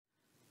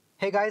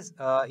Hey guys,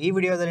 ಈ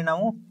ವಿಡಿಯೋದಲ್ಲಿ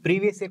ನಾವು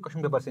ಪ್ರೀವಿಯಸ್ ಇಯರ್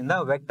ಕ್ವಶನ್ ಪೇಪರ್ಸ್ ಇಂದ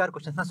ವೆಕ್ಟರ್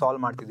ಕ್ವಶನ್ಸ್ನ ಸಾಲ್ವ್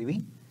ಮಾಡ್ತಿದ್ದೀವಿ.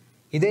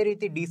 ಇದೇ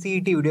ರೀತಿ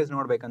DCET ವಿಡಿಯೋಸ್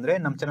ನೋಡಬೇಕಂದ್ರೆ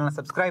ನಮ್ಮ ಚಾನಲ್ನ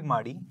ಸಬ್ಸ್ಕ್ರೈಬ್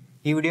ಮಾಡಿ,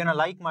 ಈ ವಿಡಿಯೋನ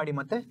ಲೈಕ್ ಮಾಡಿ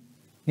ಮತ್ತು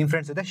ನಿಮ್ಮ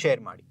ಫ್ರೆಂಡ್ಸ್ ಜೊತೆ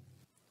ಶೇರ್ ಮಾಡಿ.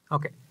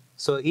 ಓಕೆ,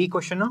 ಸೊ ಈ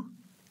ಕ್ವಶನು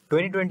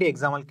 2020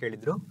 ಎಕ್ಸಾಮಲ್ಲಿ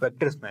ಕೇಳಿದ್ರು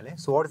ವೆಕ್ಟರ್ಸ್ ಮೇಲೆ.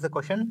 So what is the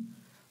question?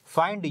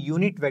 Find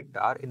unit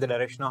vector in the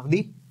direction of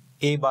the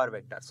A bar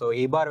vector. So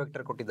A bar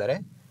vector ಕೊಟ್ಟಿದ್ದಾರೆ,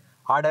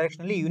 ಆ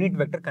ಡೈರೆಕ್ಷನಲ್ಲಿ ಯೂನಿಟ್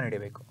ವೆಕ್ಟರ್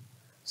ಕಂಡುಹಿಡಿಯಬೇಕು.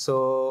 So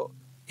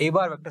A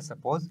bar vector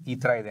suppose ಈ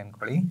ಥರ ಇದೆ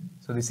ಅಂದ್ಕೊಳ್ಳಿ.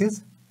 So this is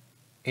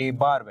A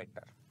bar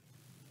vector.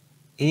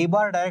 A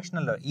bar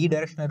directional, ಈ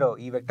direction ಇರೋ,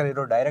 ಈ ವೆಕ್ಟರ್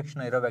ಇರೋ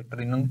ಡೈರೆಕ್ಷನ್ ಇರೋ ವೆಕ್ಟರ್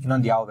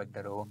ಇನ್ನೊಂದು ಯಾವ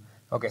vector?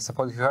 Okay,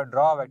 suppose you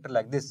draw vector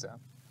like this.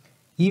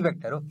 ಈ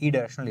ವೆಕ್ಟರು ಈ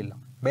ಡೈರೆಕ್ಷನ್ ಇಲ್ಲ,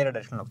 ಬೇರೆ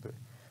ಡೈರೆಕ್ಷನ್ ಹೋಗ್ತದೆ.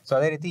 ಸೊ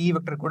ಅದೇ ರೀತಿ ಈ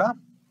ವೆಕ್ಟರ್ ಕೂಡ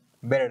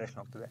ಬೇರೆ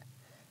ಡೈರೆಕ್ಷನ್ ಹೋಗ್ತದೆ.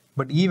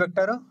 ಬಟ್ ಈ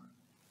ವೆಕ್ಟರು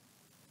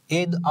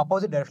ಎದು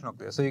ಅಪೋಸಿಟ್ ಡೈರೆಕ್ಷನ್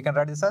ಹೋಗ್ತದೆ. So you can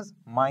write this as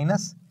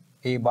minus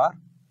A bar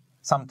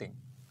something.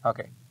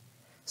 Okay,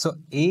 so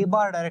A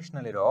bar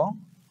ಡೈರೆಕ್ಷನಲ್ಲಿರೋ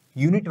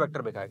unit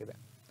vector ಬೇಕಾಗಿದೆ.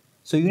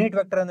 ಸೊ ಯೂನಿಟ್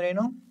ವೆಕ್ಟರ್ ಅಂದ್ರೆ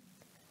ಏನು?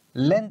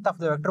 ಲೆಂತ್ ಆಫ್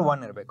ದ ವೆಕ್ಟರ್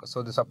 1 ಇರಬೇಕು. So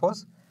suppose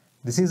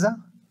this is a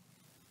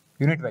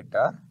unit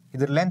vector,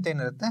 ಇದ್ರ length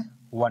ಏನಿರುತ್ತೆ?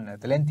 1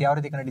 ಇರುತ್ತೆ. Length ಯಾವ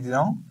ರೀತಿ ಕಂಡುಹಿಡಿತೀವಿ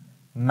ನಾವು?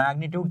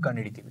 ಮ್ಯಾಗ್ನಿಟ್ಯೂಡ್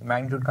ಕಂಡುಹಿಡಿತೀವಿ.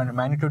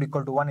 ಮ್ಯಾಗ್ನಿಟ್ಯೂಡ್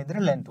ಈಕ್ವಲ್ ಟು 1 ಇದ್ರೆ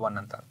ಲೆಂತ್ 1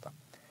 ಅಂತ ಅರ್ಥ.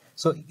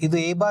 ಸೊ ಇದು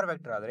ಎ ಬಾರ್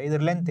ವೆಕ್ಟರ್ ಆದರೆ ಇದ್ರ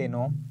ಲೆಂತ್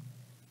ಏನು?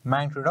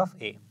 Magnitude of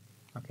A.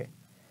 Okay,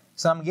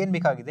 so ನಮ್ಗೇನು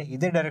ಬೇಕಾಗಿದೆ?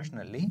 ಇದೇ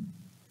ಡೈರೆಕ್ಷನಲ್ಲಿ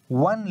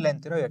 1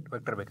 ಲೆಂತ್ ಇರೋ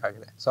ವೆಕ್ಟರ್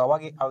ಬೇಕಾಗಿದೆ. ಸೊ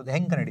ಅವಾಗ ಅದು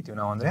ಹೆಂಗೆ ಕಂಡುಹಿಡಿತೀವಿ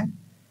ನಾವು ಅಂದರೆ,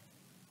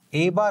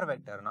 ಎ ಬಾರ್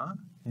ವೆಕ್ಟರ್ನ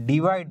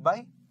ಡಿವೈಡ್ ಬೈ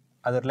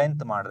ಅದರ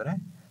ಲೆಂತ್ ಮಾಡಿದ್ರೆ,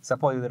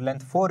 ಸಪೋಸ್ ಇದ್ರ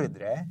ಲೆಂತ್ 4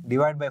 ಇದ್ರೆ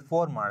ಡಿವೈಡ್ ಬೈ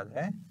 4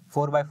 ಮಾಡಿದ್ರೆ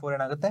 4/4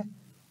 ಏನಾಗುತ್ತೆ?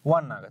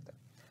 1 ಆಗುತ್ತೆ.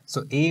 So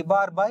A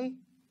bar by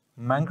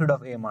magnitude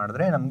of A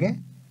ಮಾಡಿದ್ರೆ ನಮಗೆ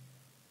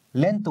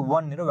ಲೆಂತ್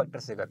 1 ಇರೋ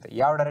ವೆಕ್ಟರ್ ಸಿಗುತ್ತೆ.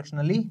 ಯಾವ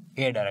ಡೈರೆಕ್ಷನಲ್ಲಿ?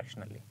 A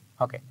ಡೈರೆಕ್ಷನಲ್ಲಿ.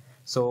 Okay,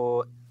 so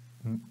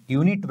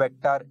unit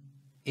vector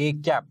A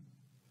cap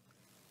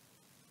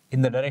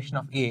in the direction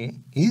of A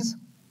is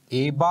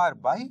A bar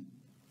by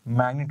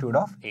magnitude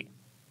of A.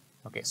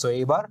 Okay, so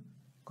A bar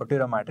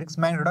ಕೊಟ್ಟಿರೋ matrix,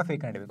 magnitude of A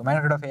ಕಂಡುಹಿಡಿಬೇಕು.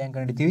 Magnitude of A ಹೆಂಗೆ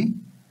ಕಂಡುಹಿಡಿತೀವಿ?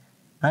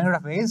 Magnitude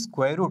of A is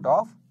square root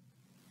of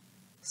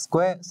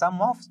sum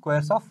of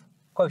squares of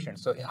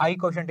coefficients. So I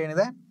quotient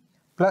ಏನಿದೆ?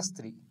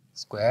 +3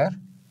 square.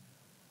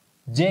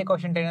 J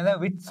quotient ಏನಿದೆ?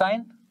 with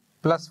sign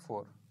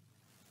 +4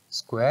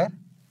 square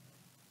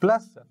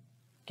plus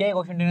K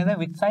quotient ಏನಿದೆ?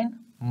 with sign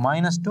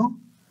 -2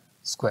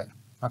 square.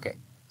 Okay,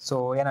 so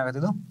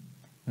ಏನಾಗುತ್ತೆ ಇದು?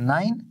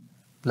 9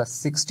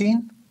 + 16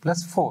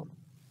 + 4.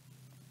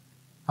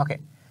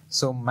 Okay,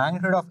 so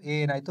magnitude of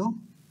A ಏನಾಯಿತು?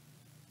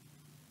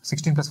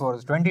 16 + 4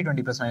 is 20,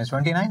 20 + 9 is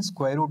 29,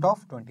 square root of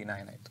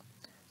 29 ಆಯಿತು.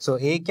 So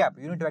A cap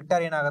unit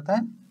vector ಏನಾಗುತ್ತೆ?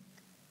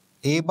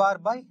 A bar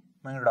by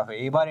magnitude of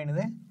A bar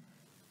ಏನಿದೆ?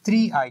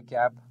 3i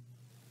cap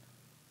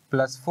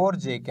plus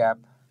 4j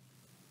cap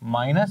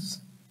minus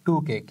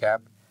 2k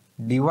cap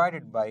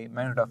divided by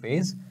magnitude of A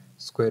is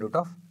square root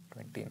of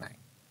 29,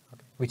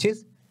 okay, which is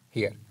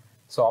here.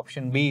 So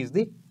option B is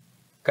the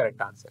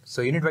correct answer.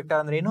 So unit vector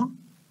ಅಂದ್ರೆ ಏನು?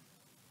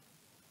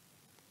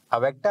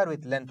 a vector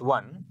with length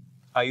 1,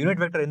 ಆ unit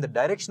vector in the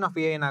direction of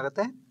A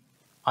ಏನಾಗುತ್ತೆ?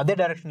 ಅದೇ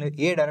direction,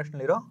 A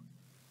direction ಇರೋ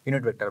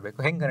unit vector ಬೇಕು.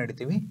 ಹೆಂಗೆ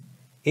ಕಂಡುಹಿಡಿತೀವಿ?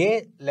 A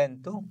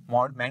length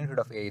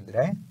magnitude of A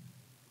ಇದ್ದರೆ,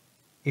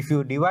 if you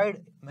divide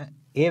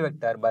A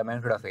vector by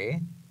magnitude of A,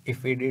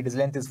 if it is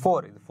length is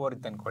 4, ಇದು 4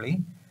 ಇತ್ತು ಅಂದ್ಕೊಳ್ಳಿ,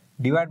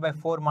 divide by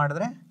 4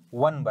 ಮಾಡಿದ್ರೆ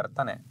 1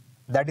 ಬರ್ತಾನೆ.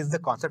 That is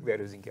the concept we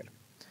are using here.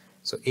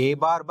 So A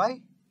bar by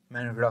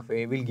magnitude of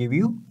A will give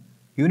you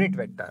unit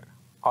vector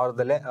R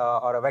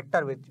a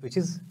vector which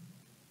is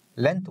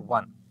length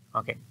 1.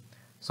 Okay,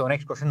 so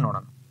next question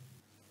ನೋಡೋಣ.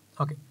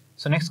 Okay,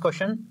 so next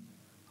question,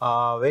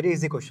 very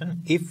easy question.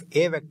 If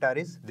a vector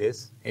is this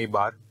a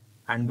bar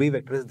and b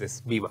vector is this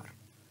b bar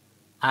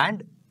and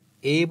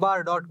a bar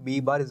dot b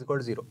bar is equal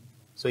to 0.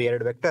 So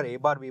ಎರಡು vector a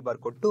bar b bar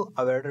ಕೊಟ್ಟು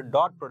ಅವೆರಡು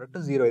dot product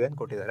 0 ಇದೆ ಅಂತ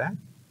ಕೊಟ್ಟಿದ್ದಾರೆ.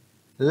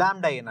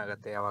 Lambda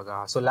ಏನಾಗುತ್ತೆ ಯಾವಾಗ?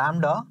 So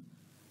lambda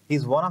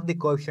is one of the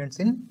coefficients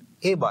in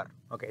a bar.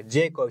 Okay,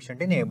 j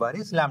coefficient in a bar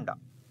is lambda.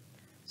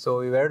 So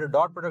ಇವೆರಡು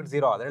dot product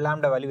 0 ಆದರೆ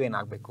ಲ್ಯಾಂಬ್ಡಾ ವ್ಯಾಲ್ಯೂ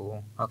ಏನಾಗಬೇಕು?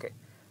 Okay,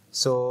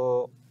 so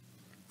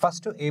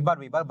first A bar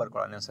B bar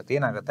ಬರ್ಕೊಳ್ಳೋಣ. ಅನ್ಸುತ್ತೆ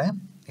ಏನಾಗುತ್ತೆ?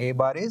 A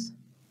bar is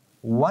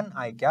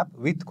 1i cap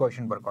with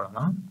question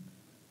ಬರ್ಕೊಳ್ಳೋಣ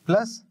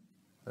plus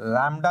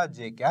lambda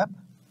J cap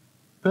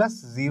plus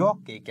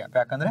 0k cap,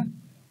 ಯಾಕಂದರೆ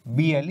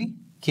B ಅಲ್ಲಿ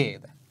K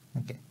ಇದೆ.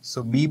 Okay, so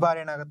B bar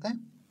ಏನಾಗುತ್ತೆ?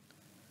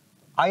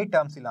 I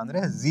terms ಇಲ್ಲ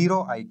ಅಂದರೆ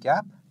 0i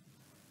cap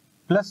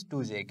plus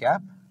 2j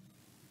cap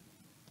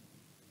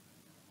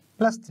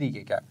plus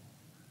 3k cap.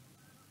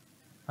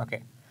 Okay,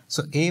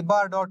 so A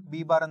bar dot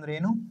B bar ಅಂದರೆ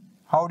ಏನು?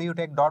 How do you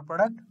take dot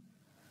product?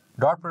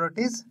 Dot product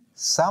is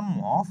sum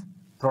of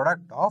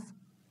product of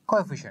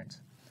coefficients.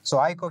 So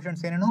I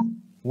coefficients ಏನು?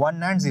 1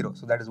 and 0.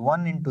 So that is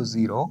 1 into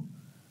 0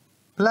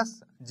 plus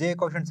j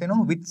coefficients ಏನು?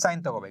 with sign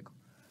ತಗೋಬೇಕು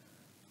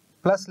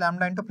plus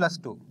lambda into plus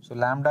 2. So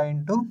lambda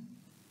into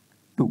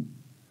 2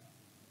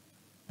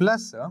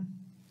 plus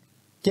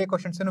k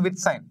coefficients ಏನು? with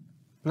sign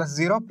plus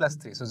 0 plus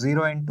 3. So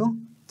 0 into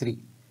 3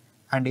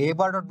 and a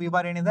bar dot b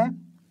bar ಏನಿದೆ?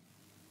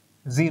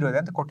 0 ಇದೆ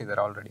ಅಂತ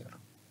ಕೊಟ್ಟಿದ್ದಾರೆ already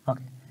ಅವರು.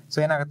 Okay, so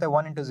ಏನಾಗುತ್ತೆ?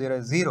 1 into 0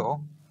 is 0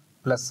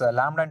 plus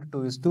lambda into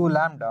 2 is 2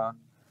 lambda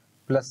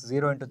plus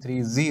 0 into 3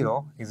 is 0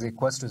 is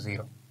equals to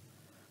 0.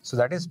 So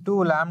that is 2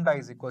 lambda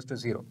is equals to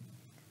 0.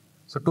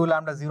 So 2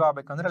 lambda 0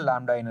 ಆಗಬೇಕಂದ್ರೆ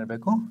lambda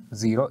ಏನಿರಬೇಕು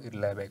 0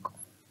 ಇರಲೇಬೇಕು.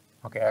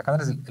 Okay,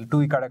 ಯಾಕಂದರೆ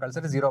 2 ಈ ಕಡೆ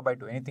ಕಳಿಸಿದ್ರೆ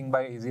 0/2, anything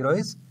by 0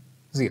 is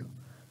 0.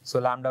 So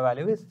lambda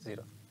value is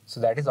 0. So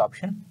that is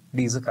option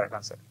D is the correct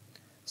answer.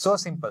 So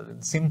simple,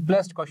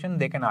 simplest question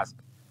they can ask.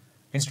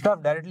 Instead of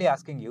directly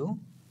asking you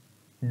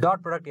dot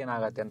product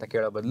ಏನಾಗುತ್ತೆ ಅಂತ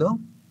ಕೇಳೋ ಬದಲು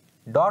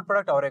dot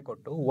product ಅವರೇ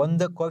ಕೊಟ್ಟು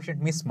ಒಂದು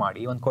quotient miss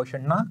ಮಾಡಿ ಒಂದು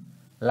ಕೋಶೆಂಟ್ನ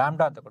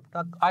lambda ಅಂತ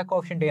ಕೊಟ್ಬಿಟ್ಟು ಆ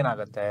ಕೋಶೆಂಟ್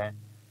ಏನಾಗುತ್ತೆ,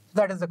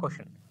 that is the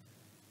question.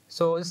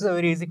 So this is a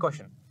very easy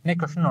question.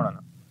 Next question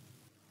ನೋಡೋಣ.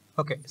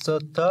 Okay, so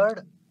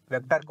third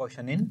vector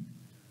question in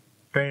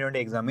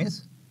 2020 exam is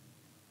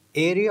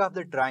area of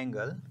the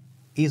triangle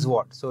is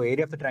what. So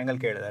area of the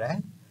triangle ಕೇಳಿದರೆ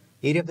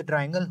area of the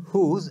triangle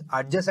whose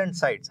adjacent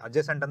sides,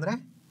 adjacent ಅಂದರೆ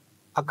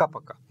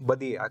ಅಕ್ಕಪಕ್ಕ,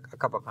 ಬದಿ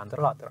ಅಕ್ಕಪಕ್ಕ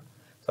ಅಂತಾರಲ್ಲ ಆ ಥರ.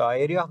 So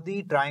area of the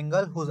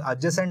triangle whose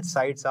adjacent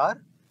sides are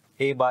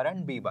A bar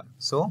and B bar.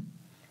 So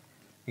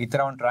ಈ ಥರ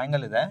ಒಂದು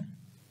ಟ್ರಯಾಂಗಲ್ ಇದೆ.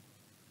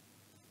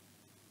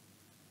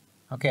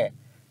 ಓಕೆ,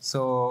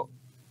 ಸೊ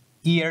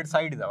ಈ ಎರಡು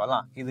ಸೈಡ್ ಇದಾವಲ್ಲ,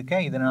 ಇದಕ್ಕೆ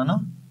ಇದನ್ನು ನಾನು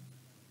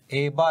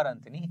ಎ ಬಾರ್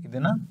ಅಂತೀನಿ,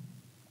 ಇದನ್ನು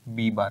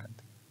ಬಿ ಬಾರ್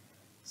ಅಂತೀನಿ.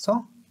 ಸೊ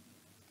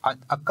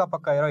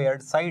ಅಕ್ಕಪಕ್ಕ ಇರೋ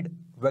ಎರಡು ಸೈಡ್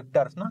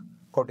ವೆಕ್ಟರ್ಸ್ನ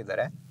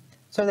ಕೊಟ್ಟಿದ್ದಾರೆ.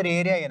 ಸೊ ಇದರ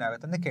ಏರಿಯಾ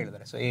ಏನಾಗುತ್ತೆ ಅಂತ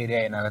ಕೇಳಿದ್ದಾರೆ. ಸೊ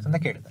ಏರಿಯಾ ಏನಾಗುತ್ತೆ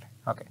ಅಂತ ಕೇಳಿದ್ದಾರೆ.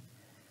 Okay,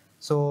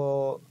 so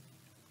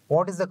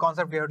what is the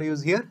concept we have to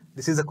use here?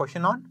 This is a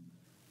question on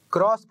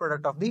cross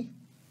product of the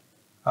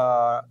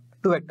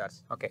two vectors.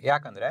 Okay,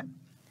 yakandre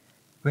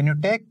when you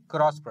take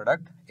cross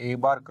product a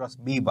bar cross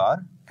b bar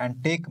and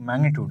take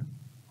magnitude,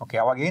 okay,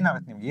 avaga ಏನು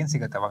ಆಗುತ್ತೆ ನಿಮಗೆ ಏನು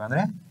ಸಿಗುತ್ತೆ ಅವಾಗ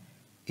ಅಂದರೆ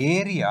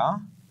area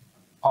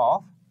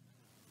of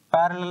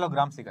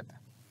parallelogram ಸಿಗುತ್ತೆ.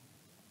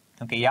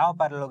 Okay, ಯಾವ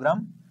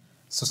parallelogram?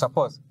 So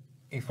suppose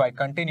if I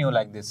continue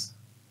like this,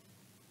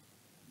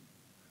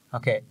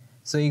 okay,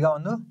 so ಈಗ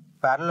ಒಂದು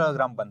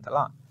ಪ್ಯಾರಲೋಗ್ರಾಮ್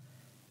ಬಂತಲ್ಲ,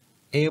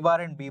 A bar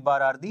and B bar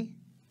are the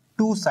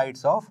two sides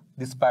of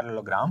this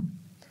parallelogram,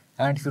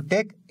 and if you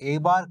take A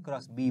bar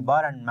cross B bar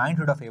and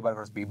magnitude of A bar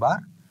cross B bar,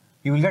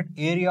 you will get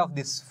area of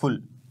this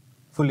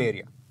full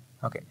area.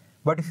 Okay,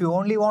 but if you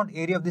only want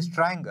area of this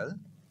triangle,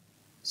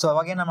 so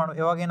avage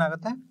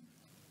enagutte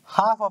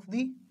half of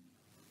the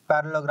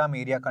parallelogram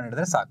area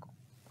ಕಂಡಿಡಿದ್ರೆ ಸಾಕು.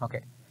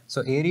 Okay,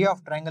 so area of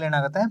triangle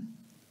ಏನಾಗುತ್ತೆ,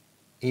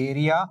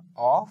 area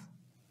of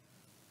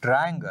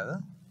triangle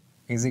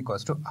is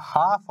equals to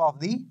half of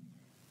the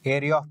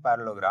area of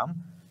parallelogram.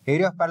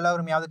 Area of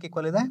parallelogram ಯಾವುದಕ್ಕೆ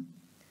equal ಇದೆ?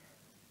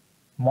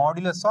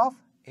 Modulus of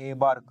A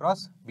bar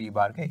cross B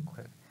ಬಾರ್ಗೆ equal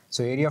ಇದೆ. So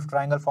area of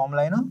triangle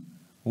formula ಏನು?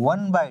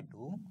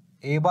 1/2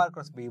 A bar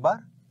cross B bar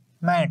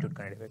magnitude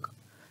ಕಂಡುಹಿಡಬೇಕು.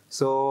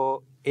 So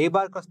A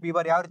bar cross B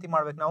bar ಯಾವ ರೀತಿ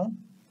ಮಾಡ್ಬೇಕು ನಾವು?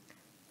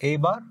 A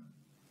bar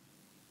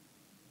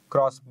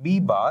cross B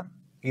bar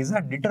is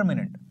a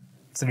determinant.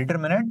 It's a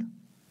determinant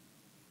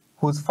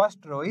whose first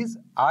row is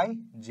I,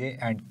 J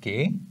and K,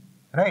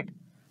 right?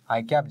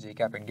 I cap, J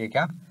cap and K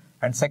cap.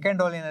 And second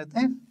row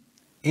ಏನಿರುತ್ತೆ?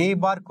 A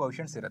bar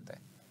coefficients ಇರುತ್ತೆ.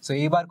 So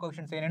A bar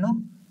coefficients ಏನೇನು?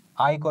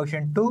 I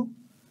coefficient 2,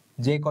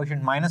 J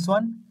coefficient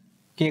 -1,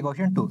 K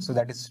coefficient 2. So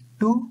that is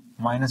 2,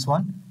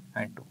 -1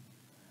 and 2.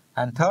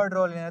 And third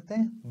row ಏನಿರುತ್ತೆ?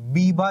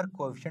 B bar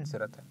coefficients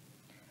ಇರುತ್ತೆ.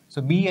 So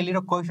B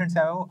ಯಲ್ಲಿರೋ coefficients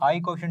ಯಾವ್ಯಾವು? I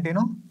coefficient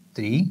ಏನು?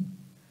 3,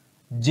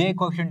 J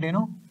coefficient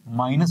ಏನು?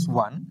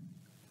 -1,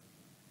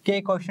 K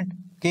coefficient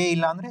K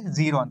ಇಲ್ಲ ಅಂದರೆ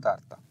 0 ಅಂತ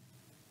ಅರ್ಥ.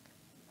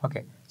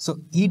 ಓಕೆ, ಸೊ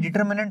ಈ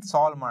ಡಿಟರ್ಮಿನೆಂಟ್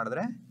ಸಾಲ್ವ್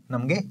ಮಾಡಿದ್ರೆ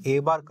ನಮಗೆ A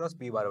bar cross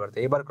B bar ಬರುತ್ತೆ.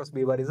 A bar cross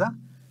B bar is a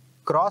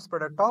cross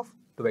product of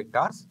to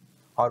vectors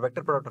R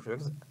vector product of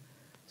vectors.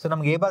 So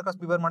ನಮಗೆ A bar cross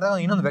B bar ಮಾಡಿದಾಗ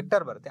ಇನ್ನೊಂದು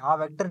vector ಬರುತ್ತೆ. ಆ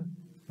vector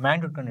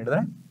magnitude ಕಂಡು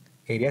ಹಿಡಿದ್ರೆ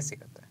area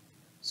ಸಿಗುತ್ತೆ.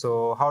 So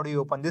how do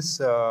you open this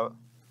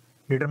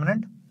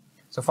determinant?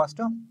 So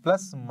first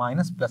plus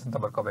minus plus ಅಂತ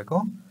ಬರ್ಕೋಬೇಕು.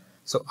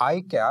 So I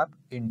cap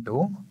into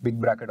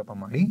big bracket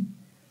open ಮಾಡಿ,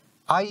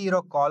 ಐ ಇರೋ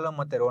ಕಾಲಮ್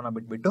ಮತ್ತು ರೋನ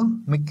ಬಿಟ್ಬಿಟ್ಟು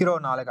ಮಿಕ್ಕಿರೋ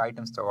 4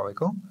 ಐಟಮ್ಸ್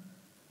ತಗೋಬೇಕು.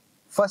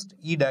 ಫಸ್ಟ್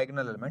ಈ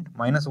ಡಯಾಗನಲ್ ಎಲಿಮೆಂಟ್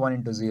 -1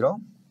 into 0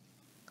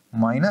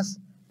 ಮೈನಸ್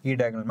ಈ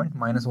diagonal element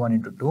 -1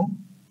 into 2.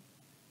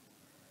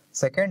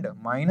 Second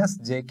minus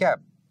J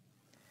cap,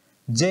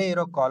 J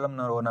ಇರೋ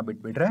ಕಾಲಮ್ನ ರೋನ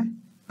ಬಿಟ್ಬಿಟ್ರೆ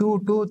 2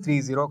 2 3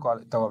 0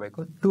 ತಗೋಬೇಕು.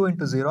 2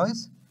 into 0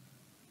 is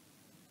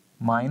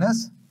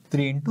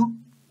 -3 into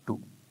 2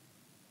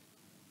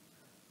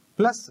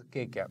 plus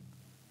K cap.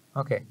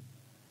 Okay,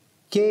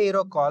 K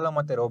ಇರೋ ಕಾಲಮ್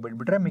ಮತ್ತು ರೋ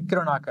ಬಿಟ್ಬಿಟ್ರೆ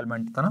ಮಿಕ್ಕಿರೋ 4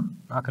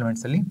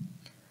 ಎಲಿಮೆಂಟ್ಸ್ ಅಲ್ಲಿ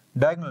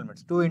diagonal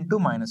elements 2 into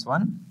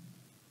 -1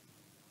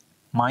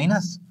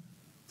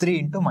 -3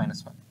 into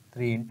 -1,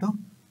 3 into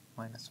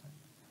 -1.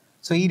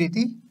 So ಈ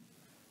ರೀತಿ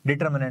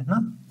ಡಿಟರ್ಮಿನೆಂಟ್ನ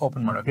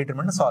ಓಪನ್ ಮಾಡಬೇಕು,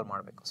 ಡಿಟರ್ಮಿನೆಂಟ್ ಸಾಲ್ವ್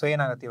ಮಾಡಬೇಕು. ಸೊ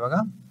ಏನಾಗುತ್ತೆ ಇವಾಗ?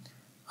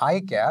 I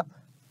cap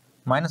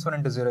 -1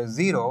 into 0 is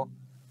 0,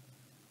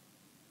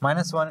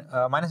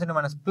 -1 into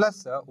minus plus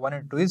 1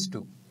 into 2 is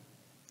 2.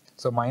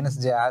 So minus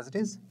j as it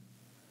is,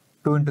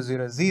 2 into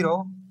 0 is 0,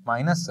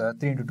 minus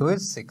 3 into 2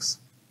 is 6.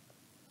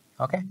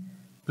 Okay,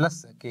 plus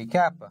k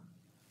cap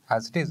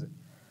as it is.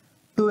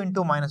 2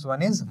 into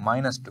 -1 is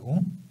 -2,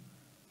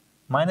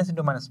 minus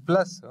into minus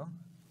plus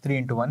 3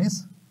 into 1 is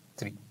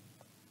 3.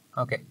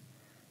 Okay,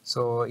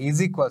 so is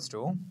equals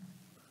to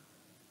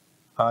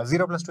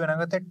 0 plus 2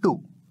 ಏನಾಗುತ್ತೆ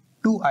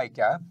 2 I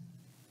cap.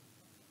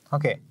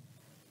 Okay,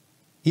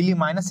 ಇಲ್ಲಿ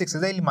 -6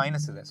 ಇದೆ, ಇಲ್ಲಿ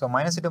minus ಇದೆ, so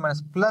 -2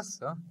 minus plus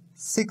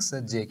 6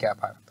 j cap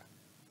ಆಗುತ್ತೆ.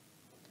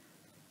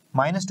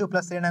 -2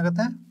 plus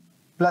ಏನಾಗುತ್ತೆ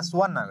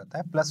 +1 ಆಗುತ್ತೆ,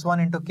 +1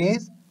 into k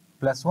is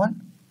 +1,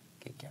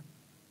 K cap.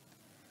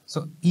 So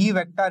ಈ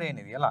vector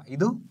ಏನಿದೆಯಲ್ಲ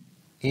ಇದು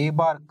A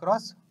bar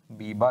cross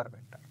B bar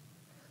vector.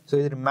 So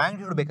ಇದ್ರ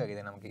ಮ್ಯಾಗ್ನಿಟ್ಯೂಡ್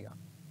ಬೇಕಾಗಿದೆ ನಮಗೀಗ.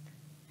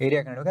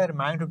 ಏರಿಯಾ ಕಂಡುಹಿಡಿದಾಗ ಅದ್ರ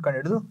ಮ್ಯಾಗ್ನಿಟ್ಯೂಡ್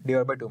ಕಂಡುಹಿಡಿದು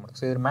ಡಿವೈಡ್ ಬೈ 2 ಮಾಡಿ.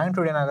 ಸೊ ಇದ್ರ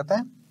ಮ್ಯಾಗ್ನಿಟ್ಯೂಡ್ ಏನಾಗುತ್ತೆ,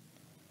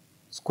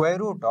 square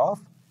root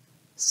of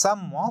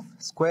some of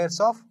squares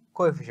of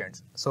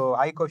coefficients. So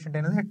I coefficient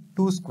ಏನಿದೆ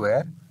 2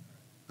 ಸ್ಕ್ವೇರ್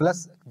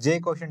ಪ್ಲಸ್ ಜೆ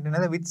ಕೋಎಫಿಷಿಯೆಂಟ್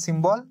ಏನಿದೆ with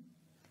symbol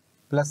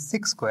plus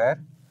 6 square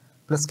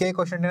plus K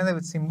coefficient ಏನಿದೆ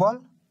with symbol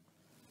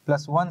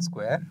plus 1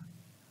 square.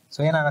 So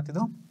ಏನಾಗುತ್ತೆ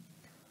ಇದು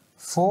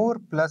 4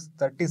 plus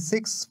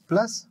 36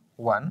 plus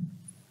 1,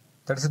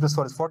 36 plus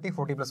 4 is 40,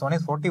 40 plus 1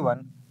 is 41,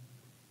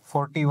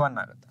 41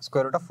 ಆಗುತ್ತೆ.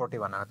 Square root of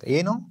 41 ಆಗುತ್ತೆ.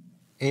 ಏನು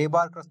A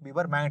bar cross B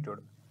bar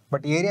magnitude,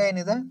 but area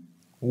ಏನಿದೆ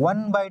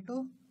 1/2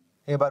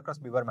 A bar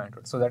cross B bar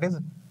magnitude. So that is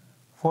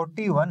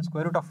 41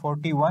 square root of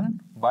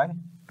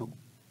 41/2.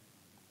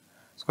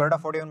 Square root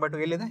of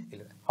 41/2 ಎಲ್ಲಿದೆ?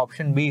 ಇಲ್ಲಿದೆ.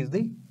 Option B is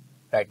the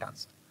right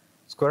answer.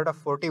 Square root of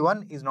 41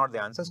 is not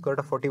the answer. Square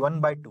root of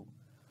 41/2.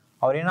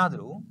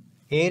 ಅವ್ರೇನಾದರೂ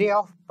area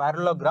of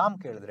parallelogram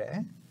ಕೇಳಿದ್ರೆ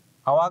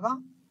ಅವಾಗ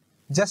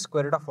just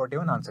square root of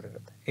 41 answer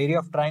ಇರುತ್ತೆ. Area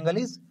of triangle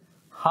is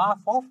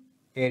half of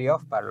area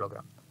of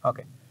parallelogram.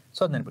 Okay, so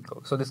ಅದು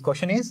ನೆನಪಿಟ್ಕೋಬೇಕು. So this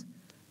question is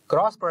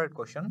cross product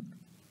question.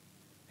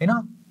 ಏನೋ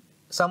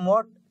some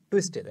what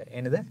twist ಇದೆ.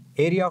 ಏನಿದೆ,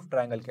 area of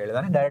triangle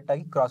ಕೇಳಿದಾನೆ, direct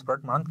ಆಗಿ cross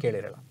product ಮಾಡೋದು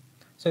ಕೇಳಿರಲ್ಲ.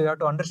 So you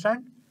have to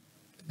understand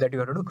that you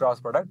have to do cross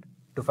product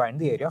to find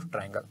the area of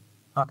triangle.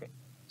 Okay,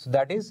 so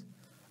that is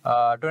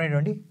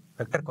 2020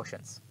 vector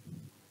questions.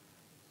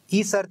 ಈ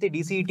ಸರ್ತಿ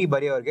DCET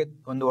ಬರೆಯೋರಿಗೆ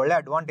ಒಂದು ಒಳ್ಳೆ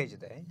advantage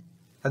ಇದೆ.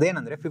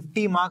 ಅದೇನಂದ್ರೆ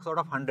 50 marks out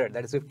of 100,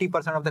 that is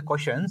 50% of the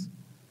questions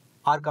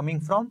are coming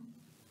from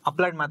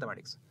applied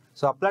mathematics.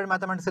 So applied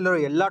mathematics ಅಲ್ಲಿರೋ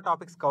ಎಲ್ಲ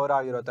topics cover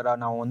ಆಗಿರೋ ಥರ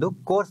ನಾವು ಒಂದು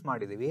ಕೋರ್ಸ್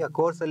ಮಾಡಿದ್ದೀವಿ. ಆ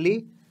ಕೋರ್ಸಲ್ಲಿ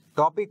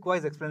ಟಾಪಿಕ್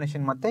ವೈಸ್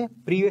ಎಕ್ಸ್ಪ್ಲನೇಷನ್ ಮತ್ತು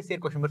previous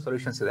year question paper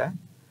solutions ಇದೆ.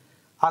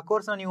 ಆ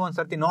ಕೋರ್ಸ್ನ ನೀವು ಒಂದು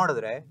ಸರ್ತಿ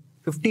ನೋಡಿದ್ರೆ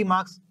 50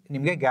 marks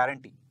ನಿಮಗೆ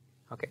guarantee.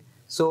 Okay,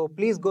 so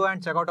please go and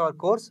check out our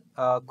course.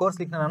 Course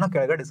link ನಾನು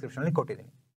ಕೆಳಗಡೆ ಡಿಸ್ಕ್ರಿಪ್ಷನ್ ಅಲ್ಲಿ ಕೊಟ್ಟಿದ್ದೀನಿ.